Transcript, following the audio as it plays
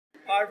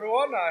Hi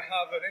everyone, I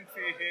have an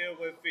interview here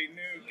with the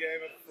new Game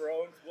of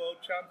Thrones World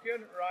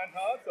Champion,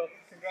 Reinhard, so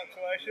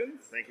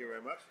congratulations. Thank you very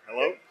much.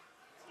 Hello,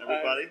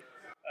 everybody.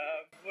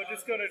 We're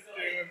just going to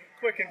do a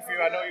quick interview.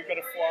 I know you've got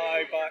to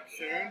fly back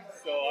soon,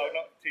 so I'll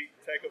not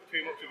take up too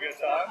much of your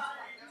time.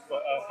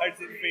 But how does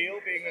it feel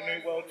being a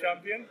new World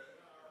Champion?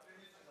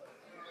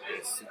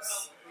 Yes,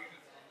 it's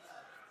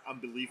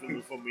unbelievable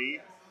for me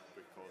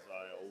because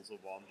I also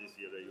won this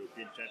year the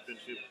European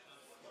Championship.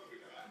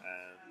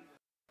 And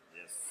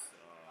yes,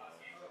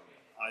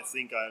 I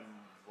think I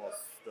was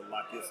the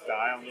luckiest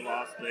guy on the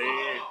last day.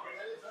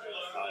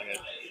 I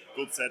had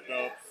good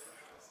setups.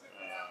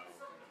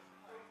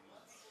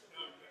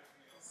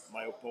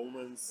 My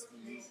opponents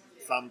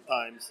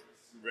sometimes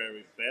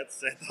very bad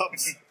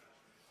setups,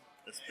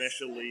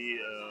 especially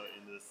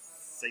in the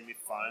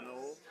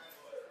semi-final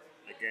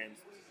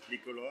against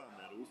Nicola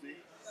and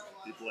Rusi.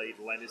 They played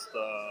Lannister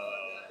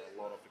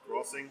a lot of the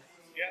crossing.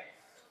 Yeah.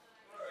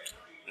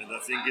 And I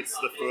think it's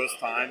the first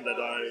time that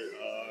I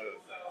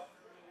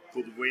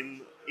could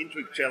win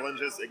intrigue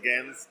challenges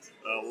against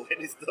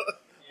Lannister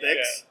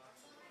decks.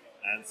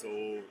 Yeah. And so,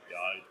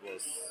 yeah, it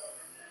was...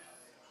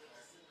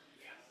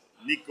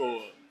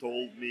 Nico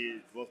told me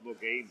it was no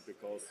game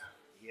because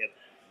he had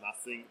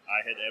nothing,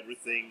 I had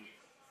everything,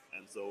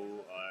 and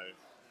so I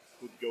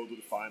could go to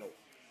the final.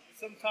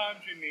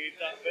 Sometimes you need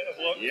that bit of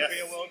luck to be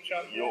a world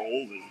champion.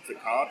 It's a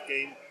card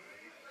game.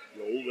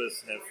 You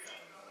always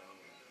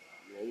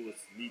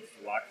need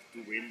luck to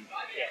win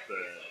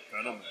the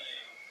tournament.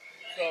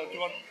 So do you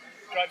want to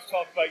try to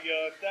talk about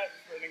your deck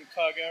running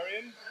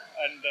Targaryen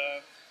and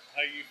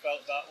how you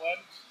felt that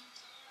went?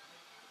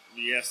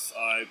 Yes,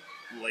 I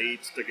played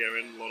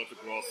Targaryen a lot of the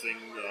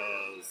crossing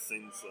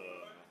since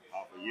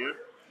half a year.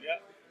 Yeah.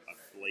 I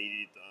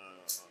played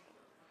it,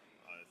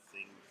 I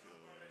think,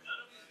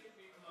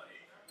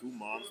 2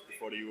 months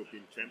before the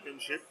European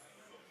Championship,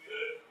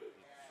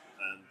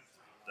 and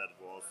that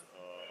was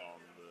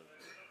on the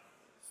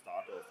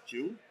start of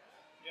June.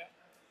 Yeah.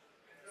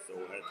 So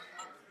I had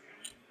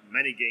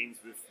many games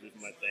with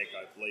my deck.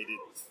 I played it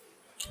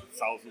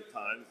 1,000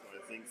 times, I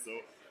think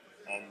so.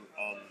 In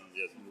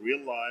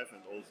real life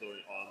and also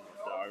on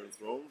the Iron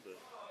Throne.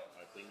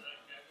 I think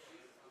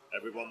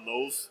everyone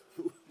knows.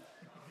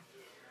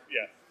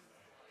 Yeah.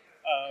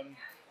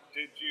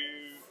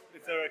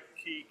 Is there a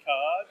key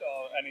card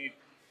or anything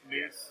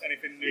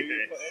new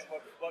you put in?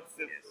 What's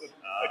the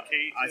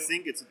key? I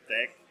think it's a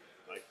deck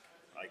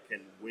I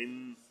can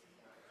win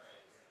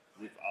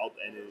without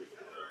any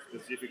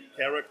specific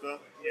character.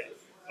 Yes.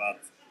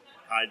 But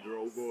High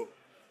Drogo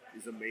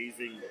is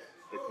amazing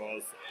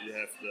because you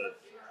have the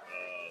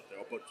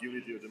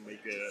opportunity to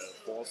make a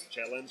force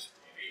challenge.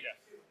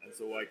 Yeah. And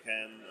so I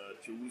can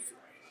choose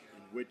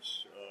in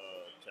which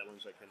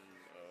challenge I can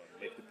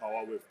make the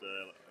power with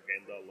the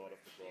agenda, a lot of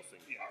the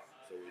crossing. Yeah.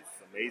 So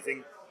it's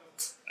amazing.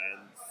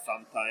 And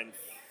sometimes,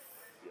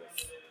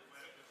 yes,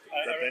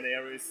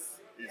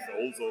 Daenerys is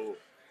also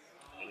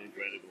an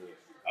incredible.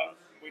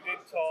 We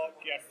did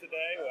talk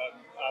yesterday when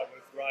I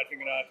was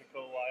writing an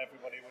article while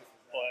everybody was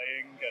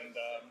playing, and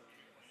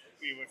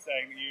you were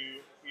saying you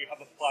have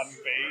a plan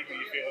B,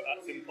 and you feel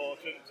that's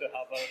important to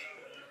have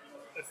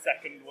a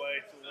second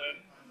way to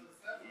win.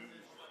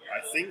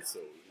 I think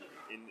so.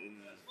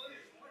 In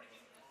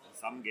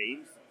some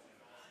games,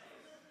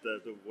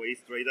 the way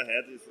straight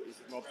ahead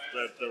is not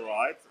the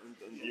right,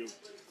 and you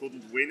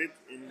couldn't win it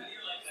in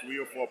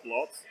 3 or 4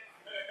 plots.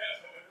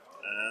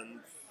 And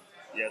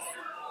yes,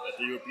 at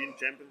the European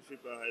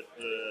Championship I had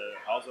the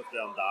House of the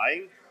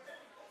Undying.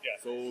 Yeah.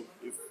 So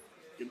if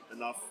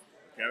enough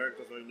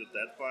characters are in the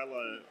dead pile,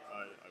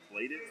 I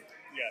played it.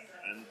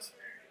 Yeah. And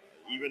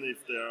even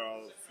if there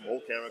are small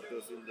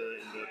characters in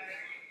the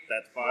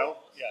dead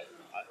pile, yeah,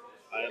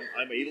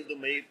 I'm able to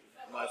make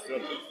my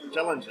certain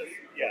challenges.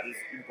 Yeah. That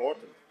is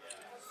important.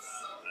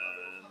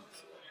 And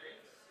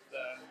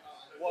then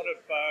what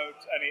about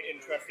any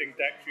interesting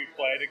decks you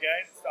played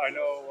against? I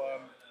know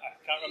I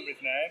can't remember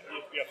his name.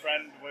 Your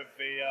friend with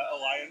the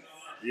Alliance.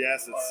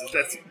 yes,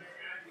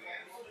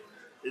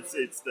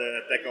 it's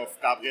the deck of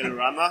Gabriel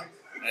Rana,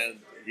 and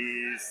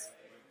he's,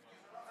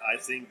 I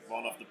think,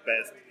 one of the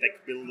best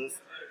deck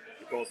builders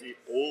because he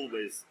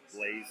always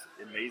plays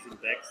amazing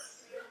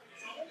decks,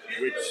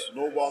 which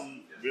no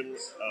one will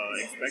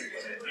expect.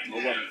 No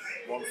one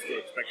wants to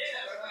expect.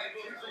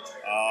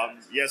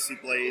 Yes, he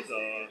played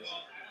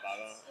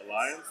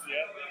Alliance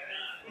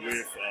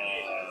with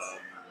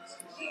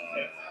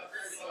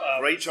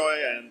Greyjoy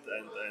and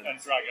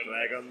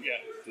Dragon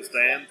to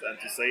stand and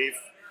to save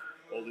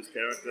all these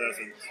characters,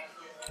 and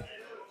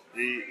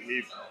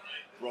he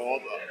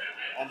brought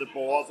on the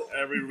board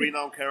every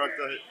renowned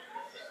character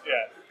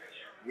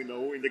we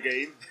know in the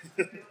game.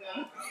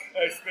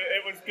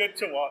 It was good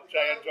to watch.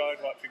 I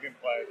enjoyed watching him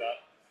play that.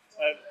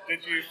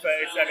 Did you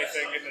face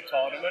anything in the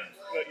tournament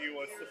that you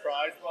were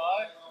surprised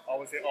by, or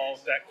was it all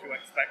decks you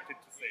expected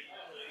to see?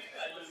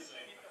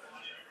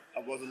 I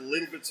was a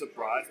little bit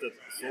surprised that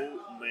so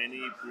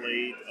many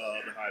played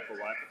the Hyper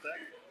Viper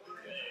deck.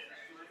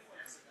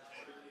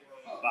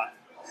 But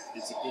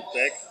it's a good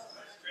deck,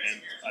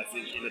 and I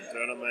think in a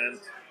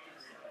tournament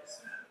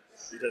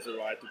it has a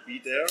right to be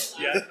there.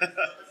 Yeah.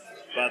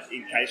 But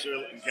in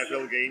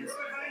casual games,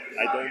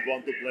 I don't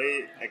want to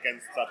play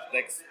against such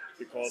decks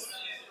because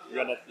we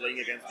are not playing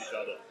against each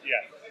other.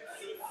 Yeah.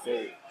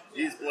 So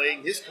he's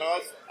playing his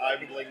cards,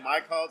 I'm playing my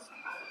cards.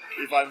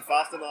 If I'm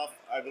fast enough,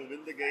 I will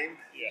win the game.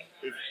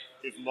 Yeah.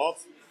 If not,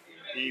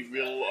 he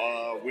will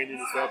win in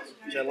the third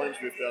challenge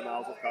with the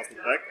announce of custom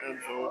deck, and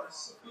so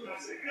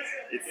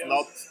it's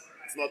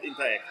not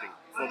interacting.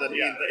 It's not an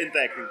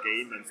interacting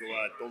game, and so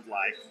I don't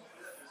like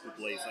to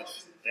play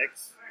such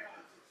decks.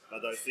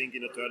 But I think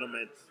in a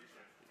tournament,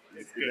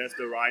 it has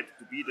the right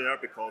to be there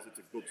because it's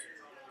a good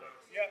deck.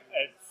 Yeah,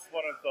 it's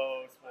one of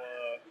those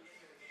where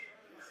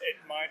it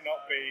might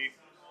not be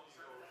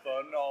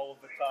fun all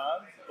the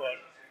time, but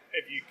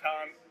if you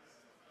can't,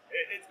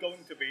 it's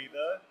going to be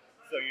there,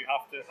 so you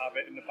have to have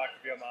it in the back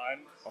of your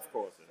mind. Of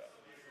course, yeah.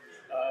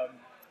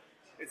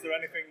 Is there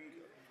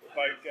anything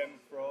about Game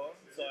of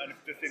Thrones, or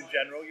anything just in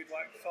general you'd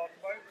like to talk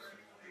about?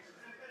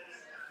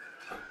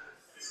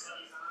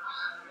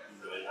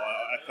 No,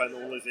 I can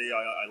only say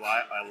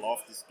I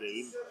love this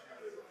game.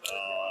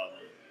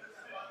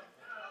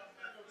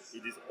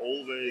 It is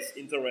always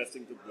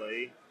interesting to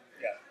play.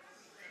 Yeah.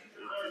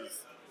 It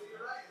is,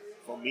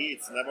 for me,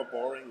 it's never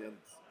boring, and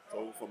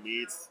so for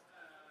me, it's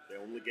the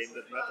only game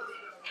that matters.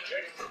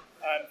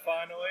 And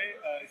finally,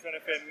 is there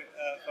anything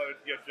for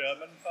your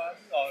German fans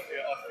or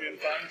your Austrian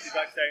fans you'd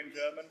like to say in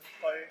German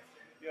for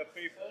your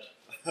people?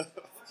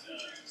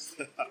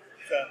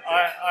 So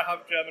I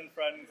have German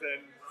friends,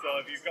 and so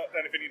if you've got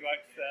anything you'd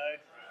like to say,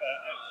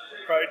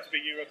 proud to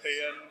be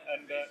European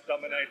and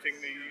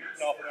dominating the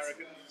North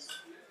Americans.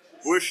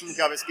 Burschen, ich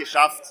habe es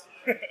geschafft.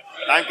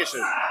 Dankeschön.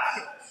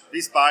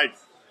 Bis bald.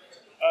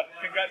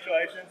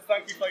 Congratulations,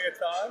 thank you for your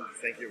time.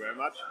 Thank you very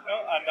much.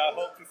 And I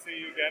hope to see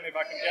you again. If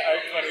I can get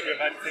out to any of the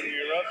events in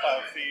Europe,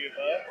 I'll see you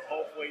there.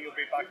 Hopefully you'll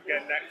be back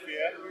again next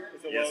year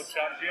as a world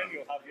champion.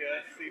 You'll have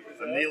your seat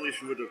reserved. I'm nearly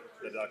sure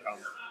that I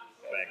come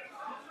back.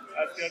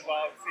 That's good.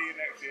 Well, I'll see you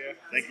next year.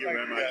 Thank you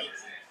very much.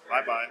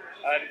 Bye-bye.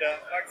 And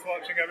thanks for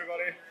watching,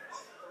 everybody.